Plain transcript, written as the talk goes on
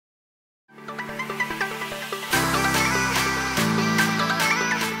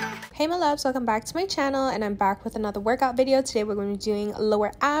Hey my loves, welcome back to my channel and I'm back with another workout video. Today we're going to be doing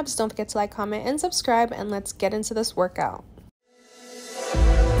lower abs. Don't forget to like, comment, and subscribe, and let's get into this workout.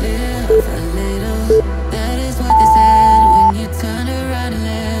 Live a little, that is what they said when you turn around and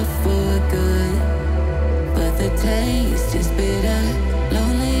left for good. But the taste is bitter,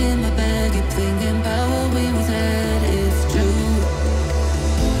 lonely in my bed, keep thinking about what we once had. It's true,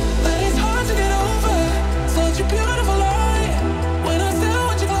 but it's hard to get over such a beautiful lie. When I still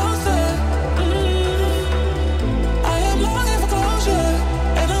want you closer, I am longing for closure,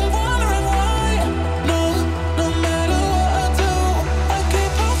 and I'm wondering why. No matter what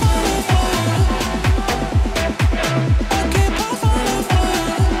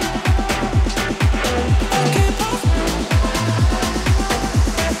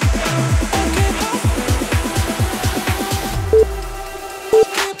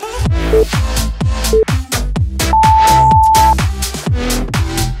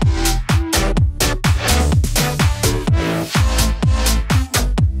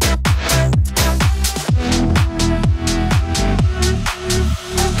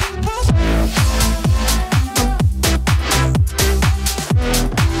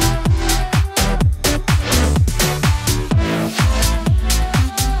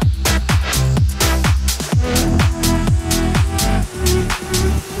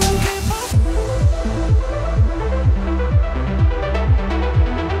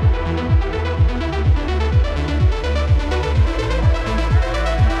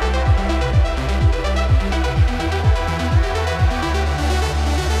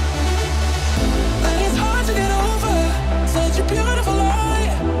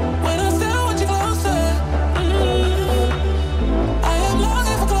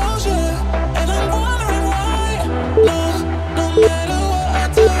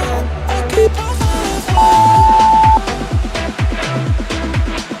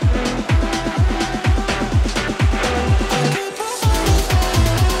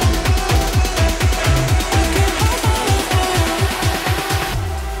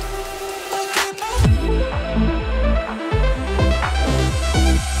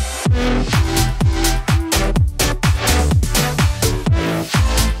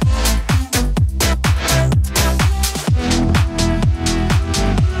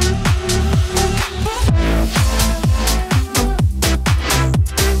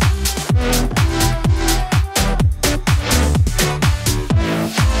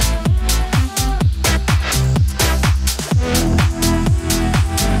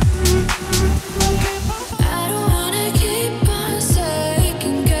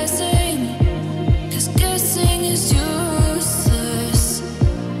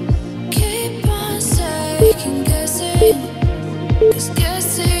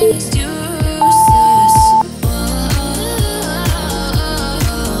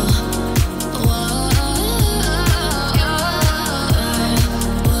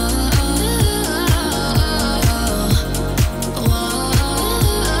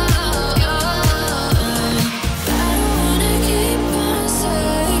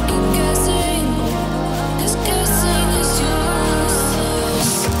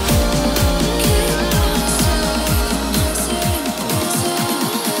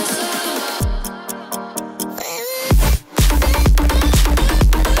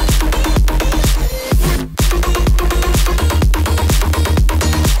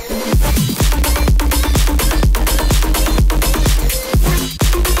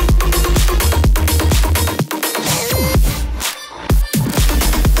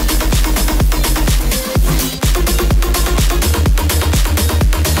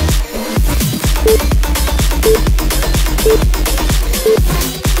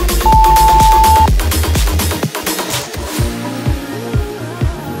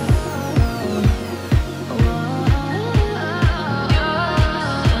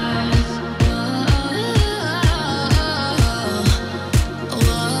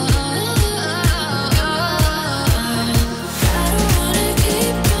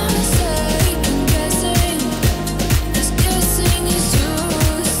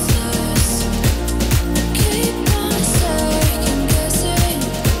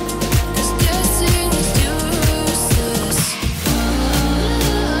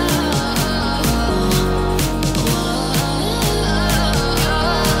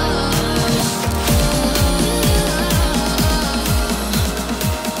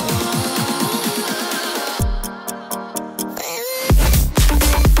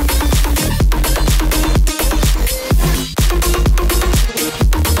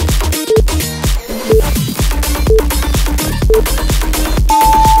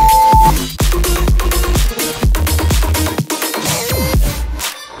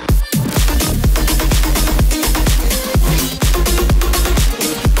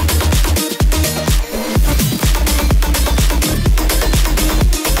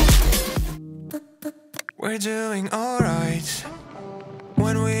We're doing alright.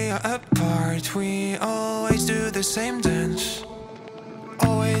 When we are apart, we always do the same dance.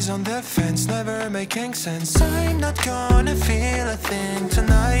 Always on the fence, never making sense. I'm not gonna feel a thing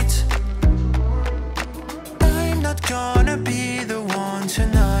tonight. I'm not gonna be the one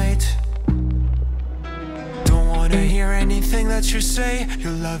tonight. Don't wanna hear anything that you say.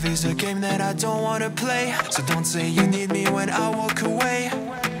 Your love is a game that I don't wanna play. So don't say you need me when I walk away.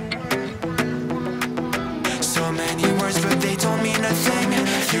 So many words but they don't mean a thing.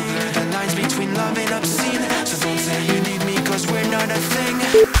 You blur the lines between love and obscene. So don't say you need me cause we're not a thing.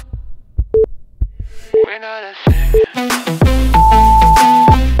 We're not a thing.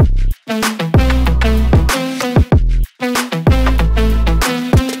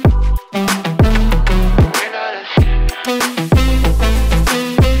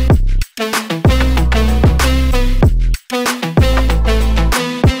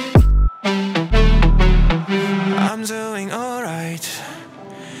 I'm doing alright.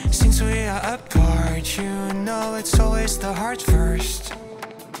 Since we are apart, you know it's always the heart first.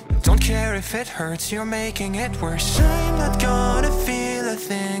 Don't care if it hurts, you're making it worse. I'm not gonna feel a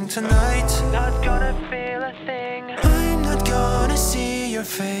thing tonight. Not gonna feel a thing. I'm not gonna see your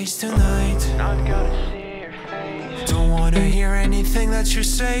face tonight. Not gonna see your face. Don't wanna hear anything that you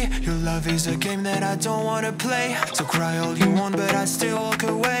say. Your love is a game that I don't wanna play. So cry all you want but I still walk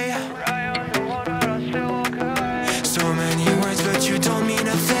away. Cry all you want but I still walk away. So many words but you don't mean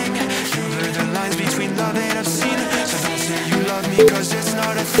a thing. You blur the lines between love and obscene. So don't say you love me cause it's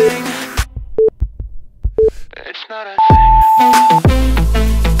not a thing. It's not a thing.